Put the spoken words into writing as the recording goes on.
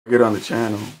Get on the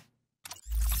channel.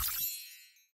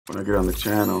 When I get on the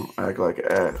channel, I act like an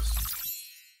ass.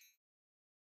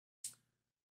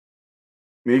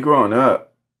 Me growing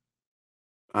up,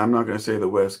 I'm not going to say the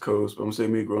West Coast, but I'm going to say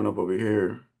me growing up over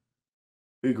here.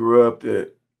 We grew up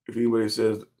that if anybody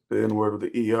says the N-word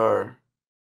with the ER,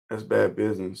 that's bad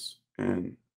business.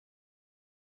 And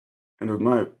with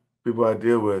my people I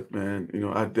deal with, man, you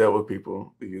know, I dealt with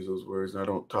people that use those words, and I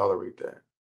don't tolerate that.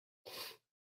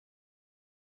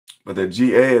 But the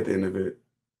GA at the end of it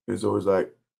is always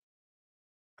like,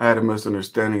 I had a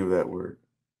misunderstanding of that word.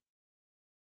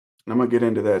 And I'm going to get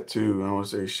into that too. I want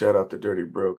to say shout out to Dirty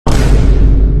Broke.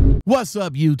 What's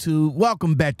up, YouTube?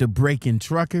 Welcome back to Breaking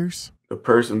Truckers. The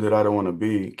person that I don't want to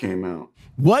be came out.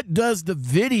 What does the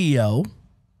video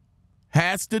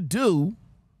has to do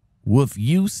with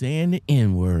you saying the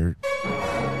N-word?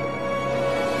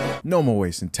 No more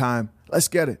wasting time. Let's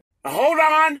get it. Hold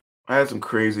on. I had some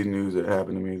crazy news that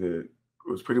happened to me that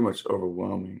was pretty much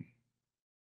overwhelming.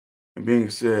 And being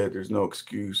said, there's no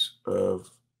excuse of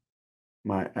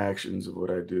my actions of what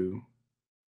I do.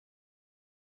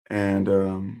 And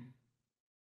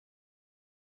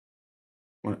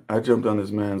when I jumped on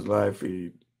this man's live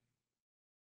feed,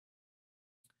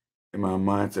 and my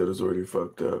mindset was already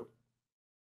fucked up.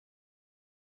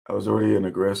 I was already an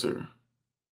aggressor.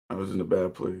 I was in a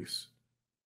bad place.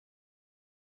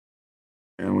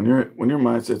 And when your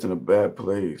mindset's in a bad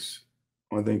place,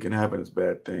 one thing can happen is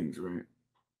bad things, right?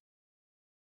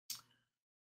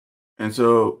 And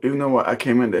so even though I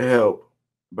came in to help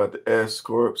about the S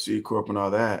Corp, C Corp, and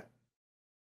all that,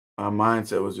 my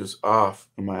mindset was just off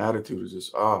and my attitude was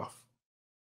just off.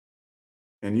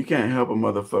 And you can't help a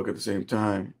motherfucker at the same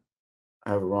time. I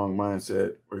have a wrong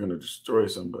mindset. We're going to destroy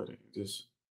somebody. Just,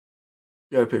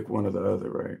 you got to pick one or the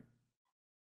other, right?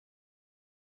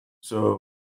 So,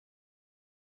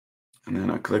 and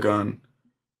then I click on,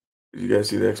 you guys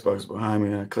see the Xbox behind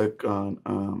me, and I clicked on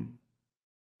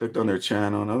their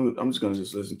channel, and I'm just going to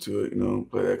just listen to it, you know,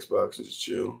 play the Xbox and just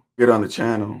chill. Get on the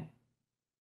channel.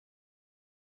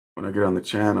 When I get on the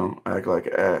channel, I act like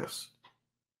an ass.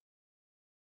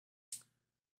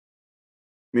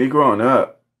 Me growing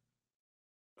up,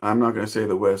 I'm not going to say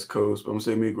the West Coast, but I'm going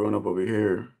to say me growing up over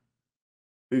here.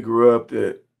 We grew up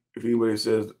that if anybody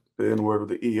says the N-word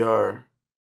with the ER,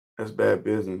 that's bad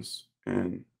business.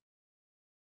 And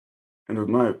with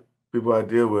my people I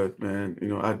deal with, man, you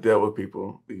know, I dealt with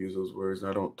people that use those words,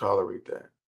 and I don't tolerate that.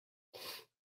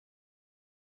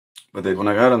 But then when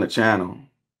I got on the channel,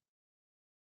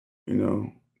 you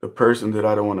know, the person that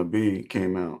I don't want to be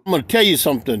came out. I'm going to tell you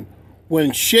something.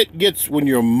 When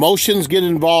your emotions get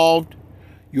involved,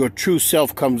 your true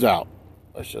self comes out.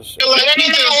 Let's just say. No,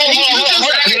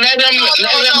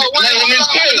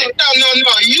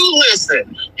 you listen.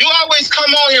 You always come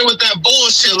on here with that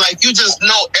bullshit like you just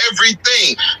know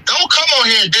everything. Don't come on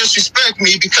here and disrespect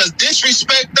me, because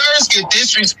disrespecters get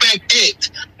disrespected.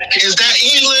 Is that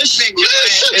English? Is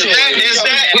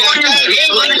that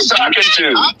English? Talking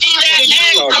to? Let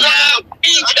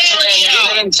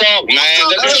him talk, man.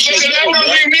 That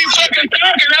wasn't me fucking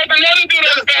talking. That's another dude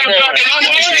that's talking.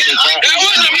 That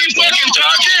wasn't me fucking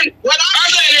talking. What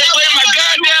I said is play my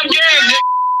goddamn game.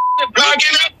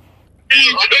 Talking up.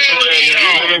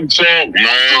 Let him talk, man.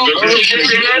 That wasn't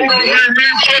me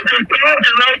fucking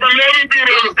talking. That's another dude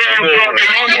that's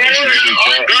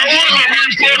talking. That wasn't me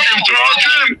fucking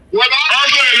talking. What I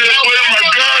said is play my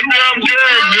goddamn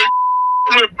game.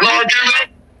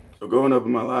 So growing up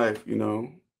in my life, you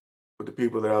know, with the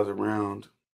people that I was around,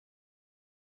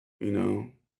 you know,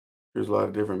 there's a lot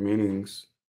of different meanings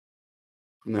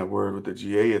from that word with the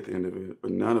GA at the end of it,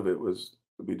 but none of it was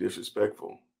to be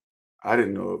disrespectful. I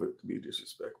didn't know of it to be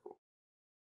disrespectful.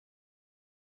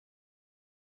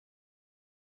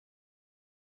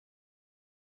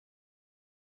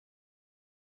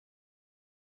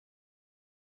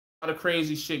 A lot of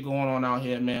crazy shit going on out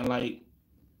here, man. Like,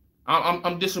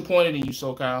 I'm disappointed in you,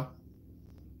 SoCal.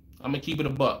 I'm gonna keep it a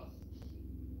buck,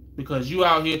 because you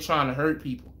out here trying to hurt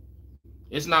people.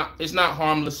 It's not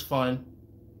harmless fun.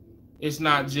 It's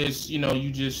not just, you know,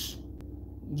 your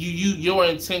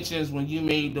intentions when you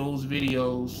made those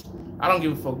videos. I don't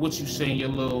give a fuck what you say in your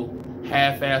little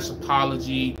half-ass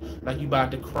apology, like you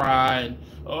about to cry and,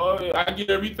 oh, I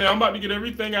get everything. I'm about to get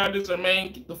everything out of this. And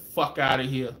man, get the fuck out of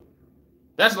here.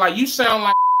 That's like, you sound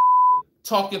like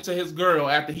talking to his girl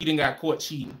after he done got caught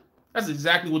cheating. That's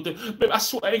exactly what babe, I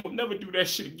swear I ain't gonna never do that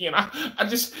shit again. I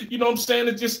just, you know what I'm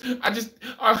saying?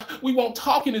 We won't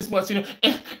talking as much, you know,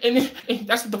 and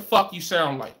that's what the fuck you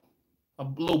sound like. A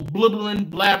little blibbering,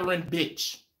 blabbering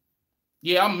bitch.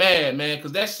 Yeah, I'm mad, man,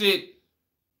 because that shit,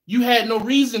 you had no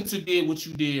reason to do what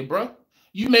you did, bro.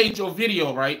 You made your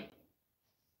video, right?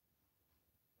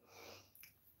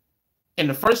 And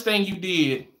the first thing you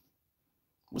did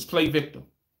was play victim.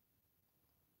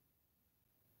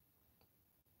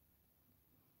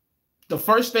 The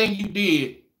first thing you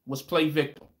did was play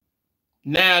victim.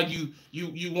 Now you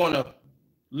want to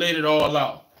let it all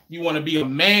out. You want to be a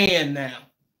man now.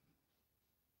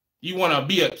 You want to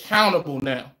be accountable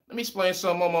now. Let me explain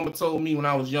something my mama told me when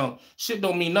I was young. Shit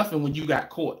don't mean nothing when you got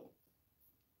caught.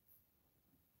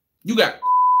 You got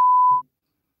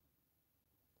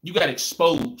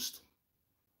exposed.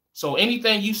 So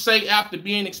anything you say after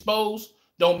being exposed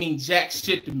don't mean jack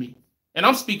shit to me. And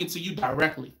I'm speaking to you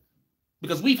directly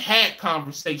because we've had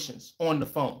conversations on the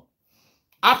phone.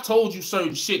 I've told you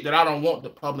certain shit that I don't want the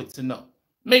public to know.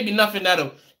 Maybe nothing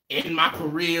that'll end my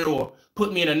career or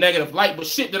put me in a negative light, but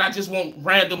shit that I just won't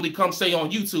randomly come say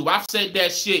on YouTube. I've said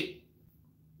that shit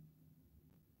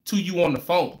to you on the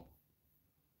phone.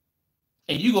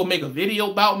 And you go make a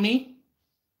video about me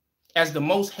as the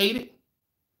most hated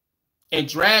and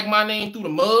drag my name through the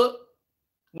mud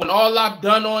when all I've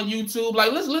done on YouTube,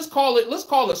 like let's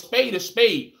call a spade a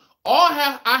spade. All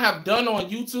I have done on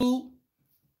YouTube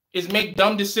is make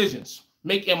dumb decisions,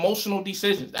 make emotional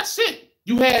decisions. That's it.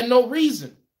 You had no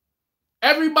reason.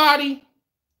 Everybody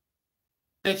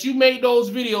that you made those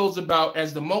videos about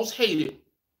as the most hated,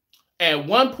 at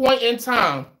one point in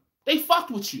time, they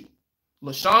fucked with you.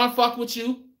 LaShawn fucked with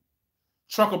you.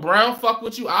 Trucker Brown fucked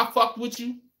with you. I fucked with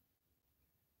you.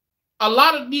 A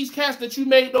lot of these cats that you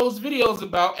made those videos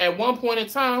about at one point in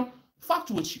time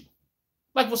fucked with you.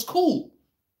 Like, was cool.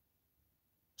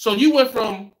 So you went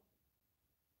from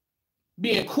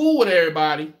being cool with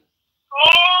everybody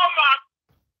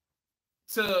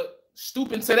to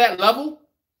stooping to that level,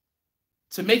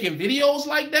 to making videos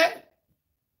like that.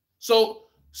 So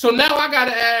now I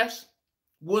gotta ask,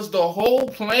 was the whole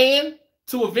plan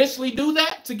to eventually do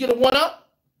that, to get a one-up?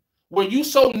 Were you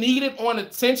so needed on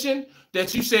attention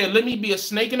that you said, let me be a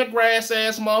snake in the grass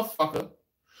ass motherfucker.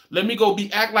 Let me go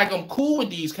act like I'm cool with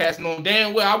these cats, knowing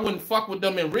damn well I wouldn't fuck with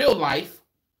them in real life.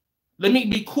 Let me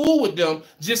be cool with them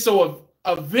just so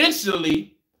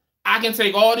eventually I can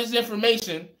take all this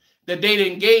information that they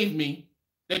didn't gave me,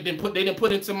 they didn't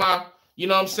put into my, you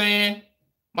know what I'm saying,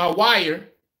 my wire,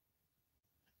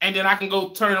 and then I can go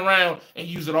turn around and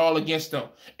use it all against them.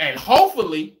 And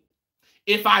hopefully,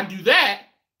 if I do that,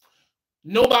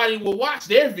 nobody will watch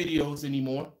their videos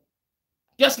anymore.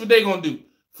 Guess what they're going to do?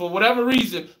 For whatever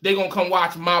reason, they're going to come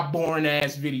watch my boring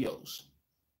ass videos.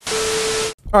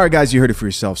 All right, guys, you heard it for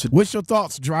yourself. So What's your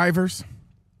thoughts, drivers?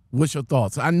 What's your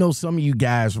thoughts? I know some of you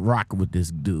guys rock with this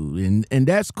dude, and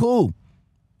that's cool.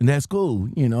 And that's cool.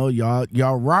 You know,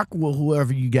 y'all rock with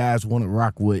whoever you guys want to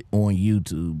rock with on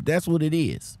YouTube. That's what it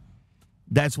is.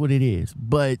 That's what it is.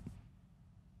 But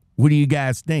what do you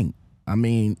guys think? I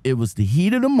mean, it was the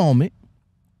heat of the moment,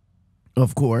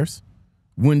 of course,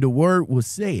 when the word was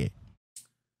said.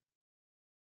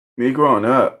 Me growing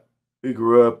up, we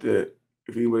grew up that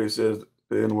if anybody says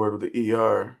the N word with the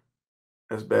ER,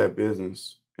 that's bad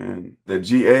business. And the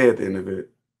GA at the end of it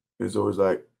is always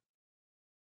like,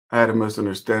 I had a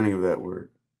misunderstanding of that word.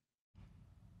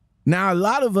 Now, a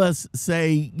lot of us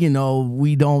say, you know,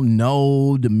 we don't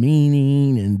know the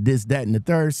meaning and this, that, and the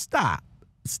third. Stop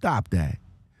that.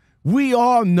 We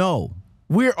all know.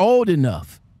 We're old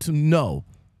enough to know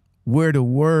where the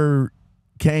word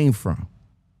came from.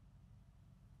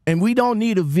 And we don't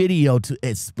need a video to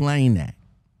explain that.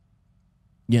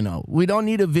 You know, we don't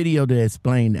need a video to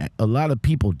explain that. A lot of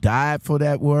people died for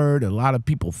that word. A lot of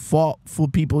people fought for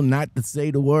people not to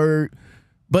say the word.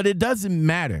 But it doesn't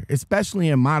matter, especially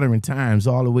in modern times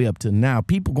all the way up to now.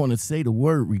 People going to say the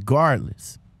word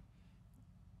regardless.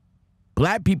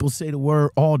 Black people say the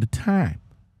word all the time.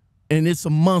 And it's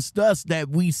amongst us that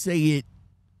we say it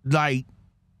like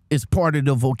it's part of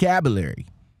the vocabulary.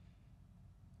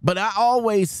 But I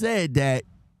always said that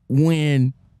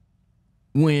when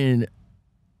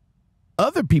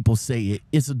other people say it,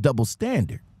 it's a double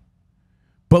standard.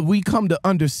 But we come to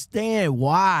understand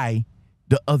why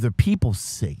the other people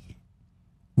say it.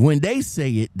 When they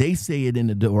say it in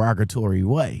a derogatory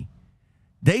way.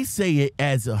 They say it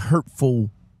as a hurtful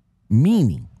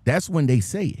meaning. That's when they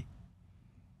say it.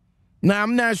 Now,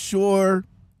 I'm not sure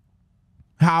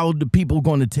how the people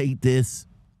going to take this.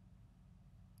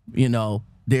 You know,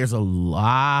 there's a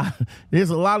lot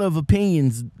of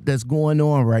opinions that's going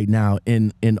on right now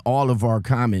in all of our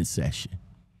comment section.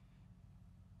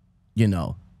 You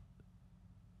know,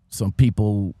 some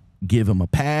people give him a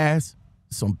pass.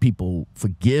 Some people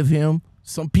forgive him.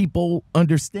 Some people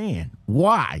understand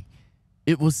why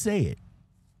it was said.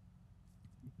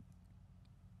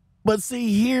 But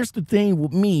see, here's the thing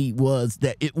with me was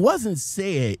that it wasn't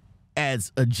said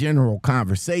as a general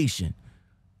conversation,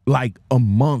 like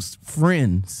amongst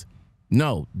friends.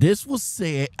 No, this was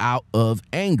said out of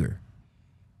anger.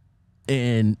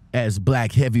 And as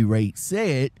Black Heavyweight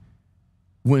said,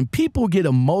 when people get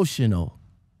emotional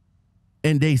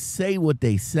and they say what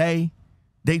they say,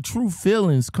 their true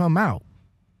feelings come out.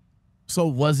 So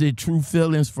was it true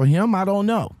feelings for him? I don't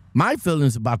know. My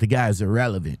feelings about the guy is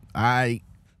irrelevant. I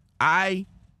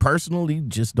personally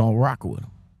just don't rock with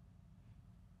him.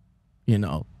 You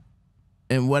know.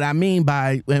 And what I mean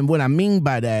by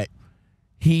that,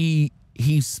 he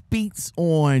speaks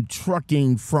on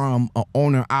trucking from an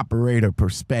owner-operator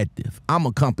perspective. I'm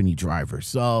a company driver,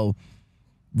 so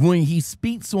when he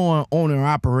speaks on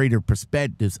owner-operator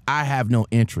perspectives, I have no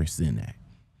interest in that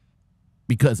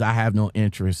because I have no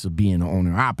interest of being an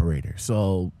owner-operator.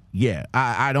 So, yeah,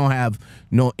 I don't have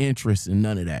no interest in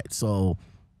none of that. So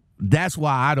that's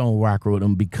why I don't rock with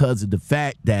him, because of the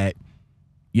fact that,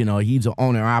 you know, he's an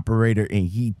owner-operator and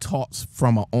he talks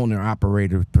from an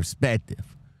owner-operator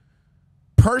perspective.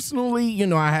 Personally, you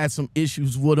know, I had some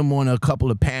issues with him on a couple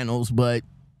of panels, but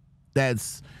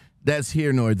that's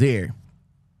here nor there.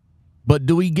 But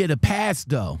do we get a pass,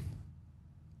 though?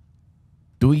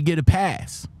 Do we get a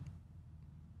pass?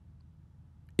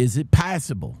 Is it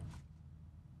passable?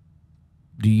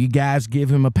 Do you guys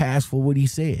give him a pass for what he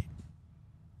said?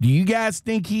 Do you guys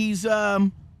think he's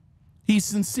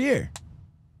sincere?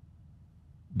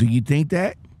 Do you think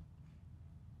that?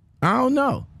 I don't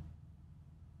know.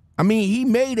 I mean, he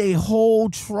made a whole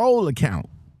troll account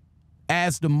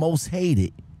as the most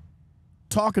hated,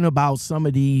 talking about some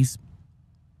of these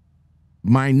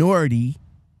minority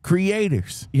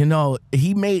creators. You know,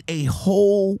 he made a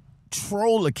whole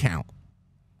troll account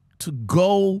to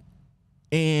go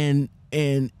and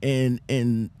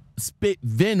spit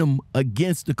venom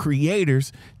against the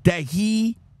creators that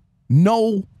he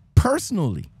know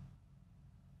personally.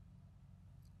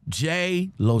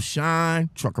 Jay, LoShine,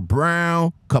 Trucker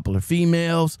Brown, couple of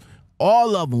females,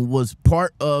 all of them was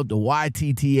part of the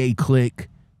YTTA clique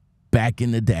back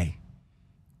in the day.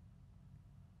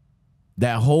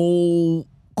 That whole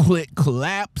clique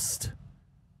collapsed.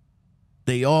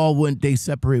 They all went their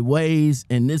separate ways,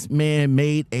 and this man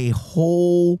made a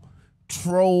whole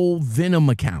troll venom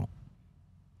account.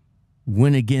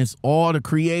 Went against all the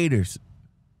creators,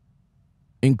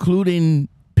 including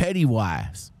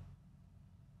Pennywise.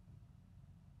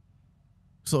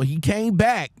 So he came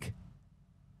back,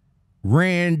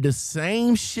 ran the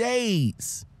same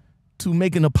shades to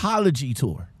make an apology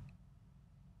tour.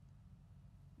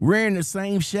 Ran the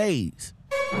same shades.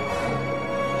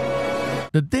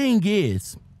 The thing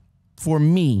is, for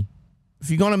me, if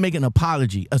you're going to make an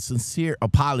apology, a sincere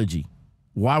apology,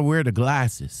 why wear the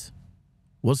glasses?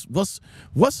 What's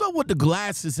up with the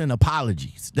glasses and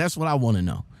apologies? That's what I want to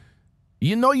know.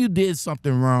 You know you did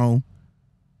something wrong.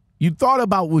 You thought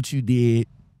about what you did,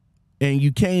 and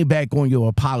you came back on your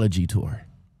apology tour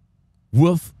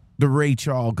with the Ray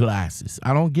Charles glasses.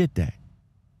 I don't get that.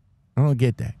 I don't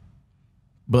get that.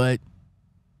 But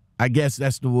I guess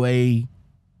that's the way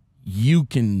you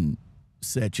can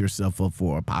set yourself up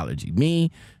for apology. Me,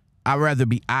 I'd rather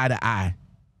be eye to eye.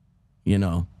 You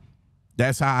know,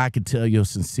 that's how I can tell your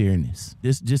sincereness.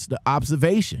 This just the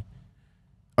observation,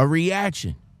 a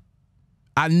reaction.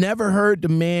 I never heard the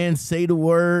man say the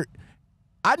word.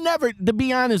 To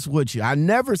be honest with you, I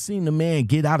never seen the man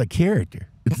get out of character,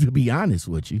 to be honest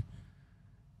with you.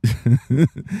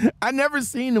 I never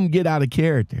seen him get out of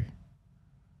character.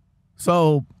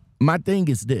 So my thing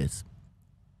is this.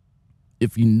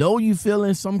 If you know you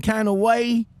feeling some kind of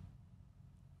way,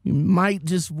 you might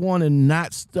just want to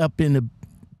not step into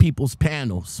people's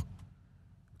panels,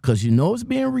 because you know it's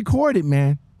being recorded,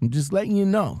 man. I'm just letting you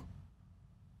know.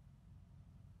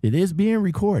 It is being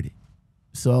recorded.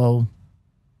 So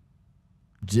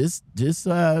just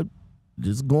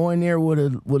go in there with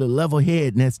a level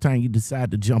head next time you decide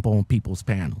to jump on people's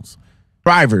panels.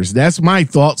 Drivers, that's my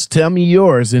thoughts. Tell me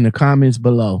yours in the comments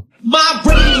below. My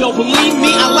radio, believe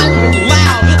me, I like it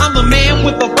loud. I'm the